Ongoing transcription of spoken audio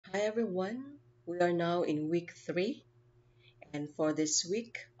Hi everyone, we are now in week 3, and for this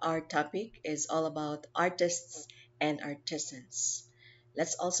week, our topic is all about artists and artisans.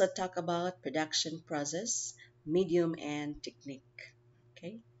 Let's also talk about production process, medium, and technique.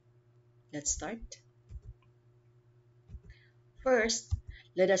 Okay, let's start. First,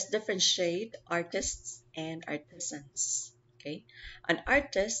 let us differentiate artists and artisans. Okay, an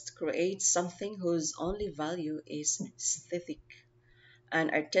artist creates something whose only value is aesthetic. An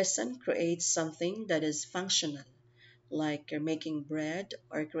artisan creates something that is functional, like you're making bread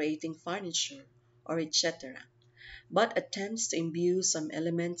or creating furniture or etc., but attempts to imbue some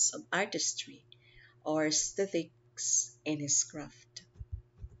elements of artistry or aesthetics in his craft.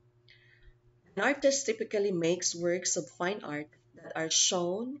 An artist typically makes works of fine art that are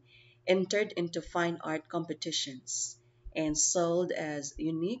shown, entered into fine art competitions, and sold as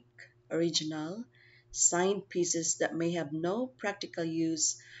unique, original, signed pieces that may have no practical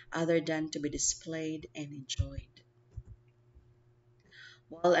use other than to be displayed and enjoyed.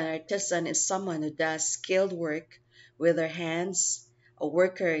 While an artisan is someone who does skilled work with their hands, a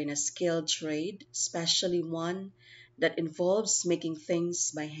worker in a skilled trade, especially one that involves making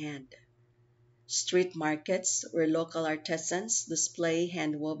things by hand. Street markets where local artisans display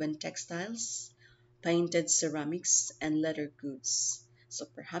hand-woven textiles, painted ceramics, and leather goods. So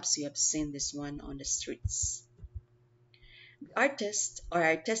perhaps you have seen this one on the streets. The artist, or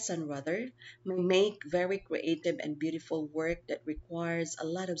artisan rather, may make very creative and beautiful work that requires a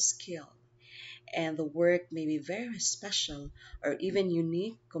lot of skill, and the work may be very special or even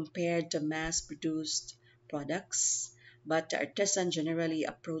unique compared to mass-produced products, but the artisan generally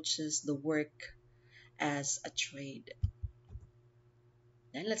approaches the work as a trade.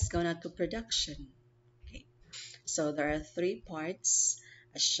 Then let's go now to production. Okay. So there are three parts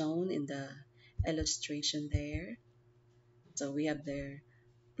as shown in the illustration there. So we have there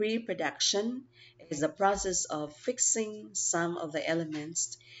pre-production is the process of fixing some of the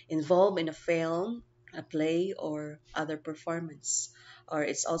elements involved in a film, a play, or other performance, or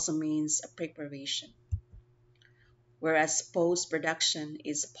it also means a preparation. Whereas post-production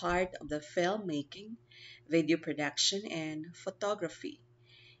is part of the filmmaking, video production, and photography.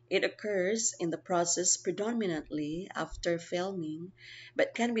 It occurs in the process predominantly after filming,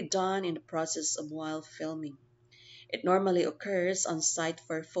 but can be done in the process of while filming. It normally occurs on site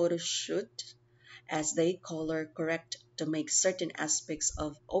for photo shoot as they color correct to make certain aspects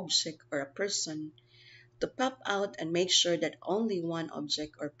of object or a person to pop out and make sure that only one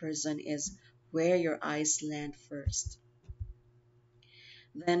object or person is where your eyes land first.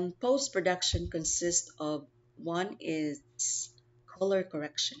 Then post-production consists of one is color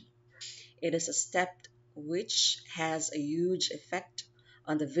correction. It is a step which has a huge effect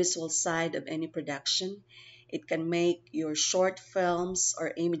on the visual side of any production. It can make your short films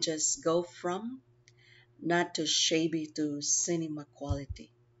or images go from not too shabby to cinema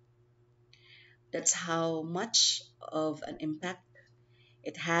quality. That's how much of an impact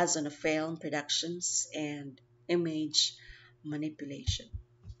it has on a film productions and image manipulation.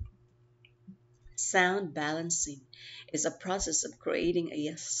 Sound balancing is a process of creating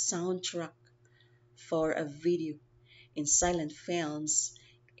a soundtrack for a video. In silent films,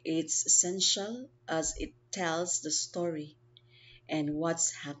 it's essential as it tells the story and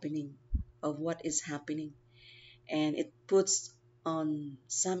what's happening, of what is happening, and it puts on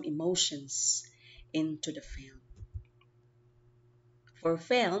some emotions into the film. For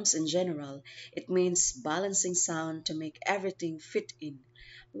films in general, it means balancing sound to make everything fit in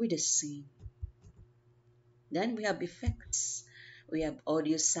with the scene. Then we have effects. We have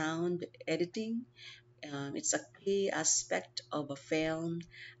audio sound editing. It's a key aspect of a film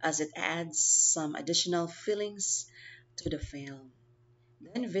as it adds some additional feelings to the film.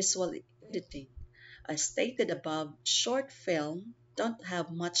 Then visual editing. As stated above, short film don't have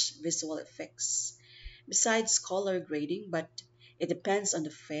much visual effects besides color grading, but it depends on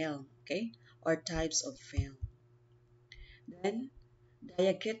the film, okay, or types of film. Then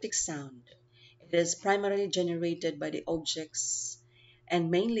diegetic sound. It is primarily generated by the objects and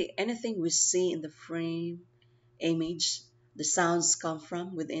mainly anything we see in the frame image. The sounds come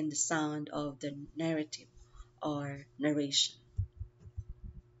from within the sound of the narrative or narration.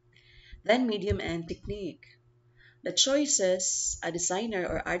 Then medium and technique. The choices a designer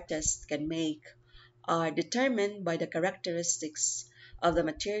or artist can make are determined by the characteristics of the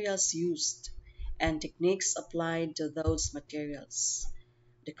materials used and techniques applied to those materials.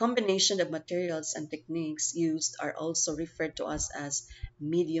 The combination of materials and techniques used are also referred to as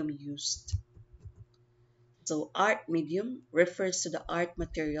medium used. So art medium refers to the art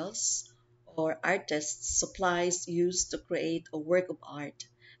materials or artists' supplies used to create a work of art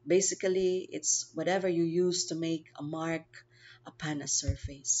Basically, it's whatever you use to make a mark upon a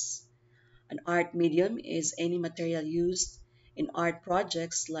surface. An art medium is any material used in art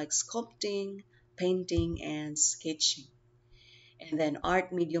projects like sculpting, painting, and sketching. And then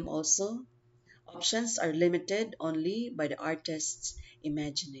art medium also, options are limited only by the artist's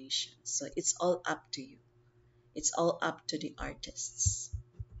imagination. So it's all up to you. It's all up to the artists.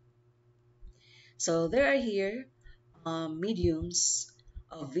 So there are here mediums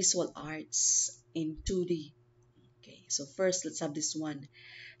of visual arts in 2D. Okay, so first let's have this one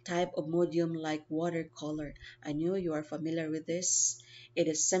type of medium like watercolor. I know you are familiar with this. It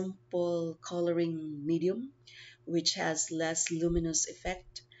is simple coloring medium which has less luminous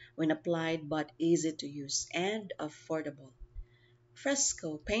effect when applied but easy to use and affordable.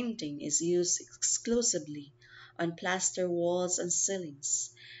 Fresco painting is used exclusively on plaster walls and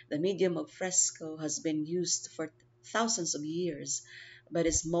ceilings. The medium of fresco has been used for thousands of years, but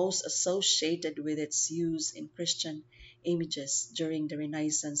is most associated with its use in Christian images during the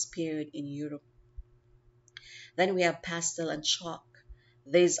Renaissance period in Europe. Then we have pastel and chalk.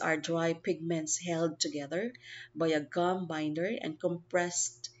 These are dry pigments held together by a gum binder and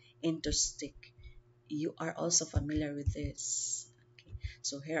compressed into stick. You are also familiar with this. Okay.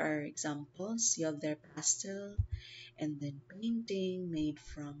 So here are examples. You have their pastel and then painting made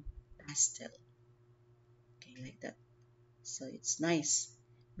from pastel. Okay, like that. So it's nice,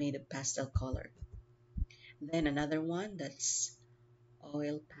 made of pastel color. Then another one that's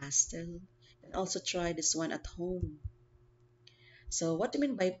oil pastel. And also try this one at home. So what do you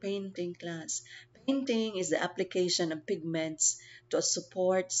mean by painting class? Painting is the application of pigments to a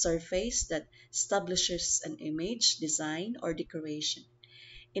support surface that establishes an image, design, or decoration.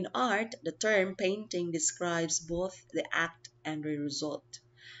 In art, the term painting describes both the act and the result.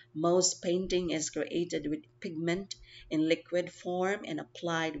 Most painting is created with pigment in liquid form and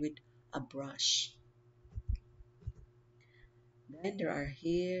applied with a brush. Then there are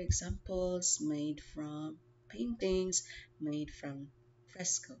here examples made from paintings made from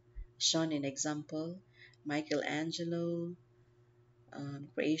fresco. Shown in example, Michelangelo,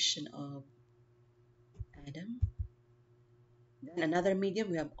 creation of Adam. Then another medium,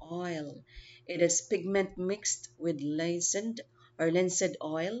 we have oil. It is pigment mixed with linseed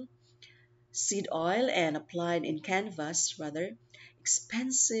oil, seed oil, and applied in canvas, rather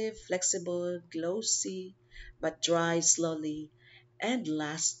expensive, flexible, glossy, but dries slowly and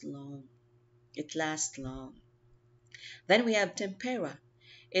lasts long. It lasts long. Then we have tempera.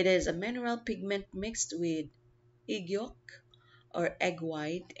 It is a mineral pigment mixed with egg yolk or egg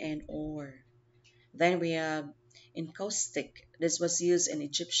white and ore. Then we have encaustic. This was used in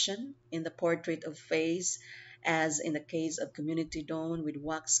Egyptian in the portrait of face, as in the case of community done with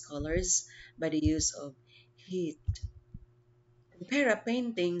wax colors by the use of heat. Tempera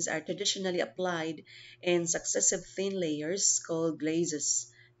paintings are traditionally applied in successive thin layers called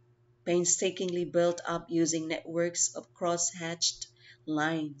glazes, painstakingly built up using networks of cross-hatched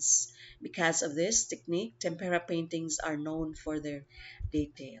lines. Because of this technique, tempera paintings are known for their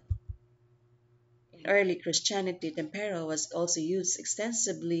detail. In early Christianity, tempera was also used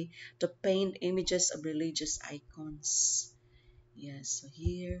extensively to paint images of religious icons. Yes, so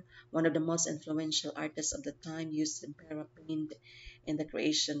here, one of the most influential artists of the time used tempera paint in the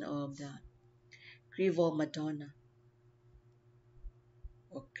creation of the Crivo Madonna,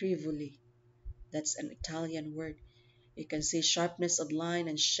 or Crivoli. That's an Italian word. You can see sharpness of line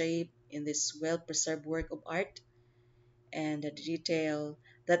and shape in this well-preserved work of art and the detail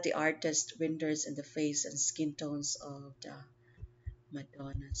that the artist renders in the face and skin tones of the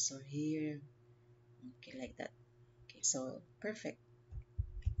Madonna. So here, okay, like that. Okay, so perfect.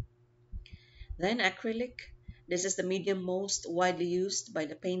 Then acrylic. This is the medium most widely used by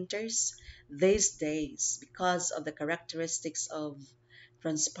the painters these days because of the characteristics of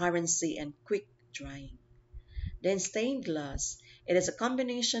transparency and quick drying. Then stained glass. It is a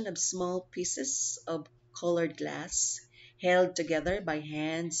combination of small pieces of colored glass held together by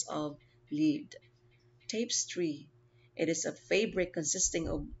hands of lead. Tapestry. It is a fabric consisting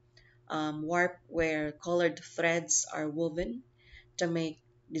of warp where colored threads are woven to make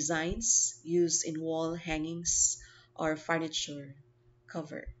designs used in wall hangings or furniture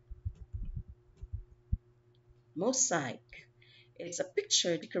cover. Mosaic. It's a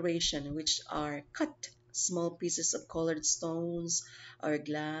picture decoration which are cut small pieces of colored stones or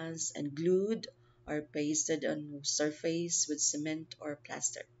glass and glued or pasted on surface with cement or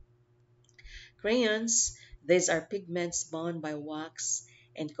plaster. Crayons, these are pigments bound by wax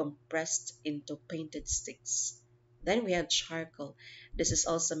and compressed into painted sticks. Then we have charcoal. This is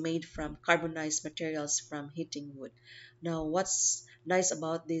also made from carbonized materials from heating wood. Now, what's nice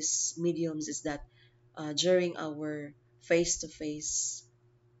about these mediums is that during our face-to-face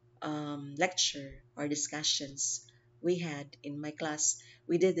lecture or discussions we had in my class,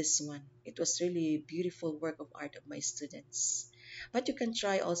 we did this one. It was really a beautiful work of art of my students. But you can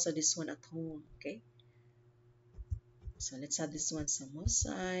try also this one at home, okay? So let's have this one, some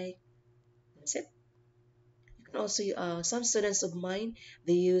mosaic. That's it. You can also, some students of mine,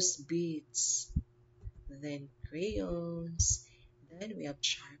 they use beads, then crayons, then we have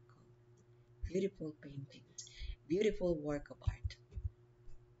charcoal. Beautiful paintings, beautiful work of art.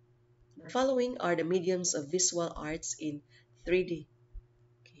 The following are the mediums of visual arts in 3D.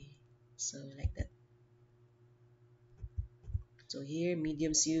 Okay, so like that. So here,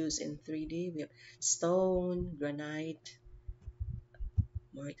 mediums used in 3D, we have stone, granite,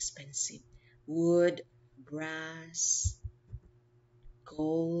 more expensive, wood, brass,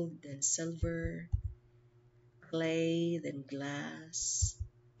 gold, then silver, clay, then glass,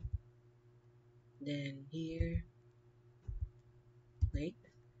 then here, wait,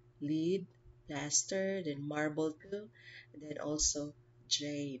 lead, plaster, then marble too, then also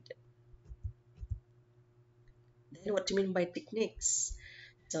jade. Then what do you mean by techniques?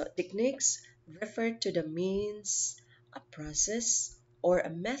 So techniques refer to the means, a process, or a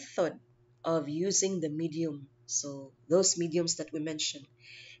method of using the medium. So those mediums that we mentioned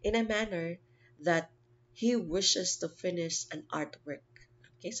in a manner that he wishes to finish an artwork.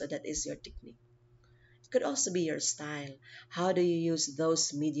 Okay, so that is your technique. It could also be your style. How do you use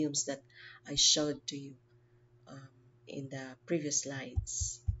those mediums that I showed to you um, in the previous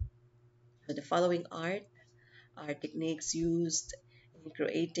slides? So the following are techniques used in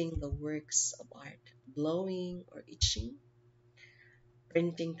creating the works of art: blowing or etching,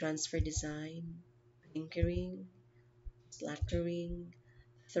 printing transfer design, tinkering, splattering,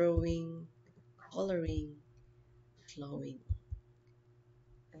 throwing, coloring, flowing,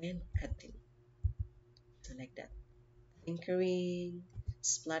 and cutting. So like that. Tinkering,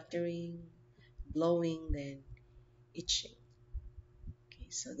 splattering, blowing, then etching. Okay,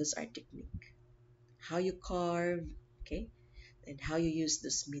 so those are technique. How you carve, okay, and how you use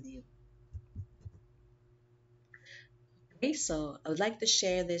this medium. Okay, so I would like to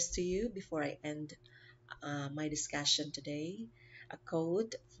share this to you before I end my discussion today. A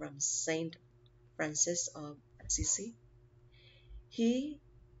quote from Saint Francis of Assisi. He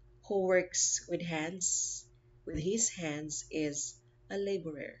who works with his hands is a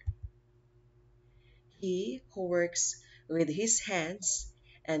laborer. He who works with his hands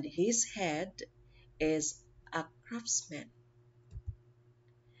and his head is a craftsman.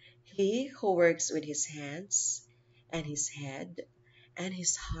 He who works with his hands and his head and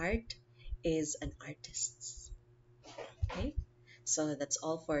his heart is an artist. Okay, so that's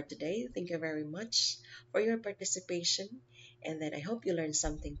all for today. Thank you very much for your participation, and then I hope you learned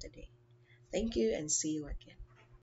something today. Thank you and see you again.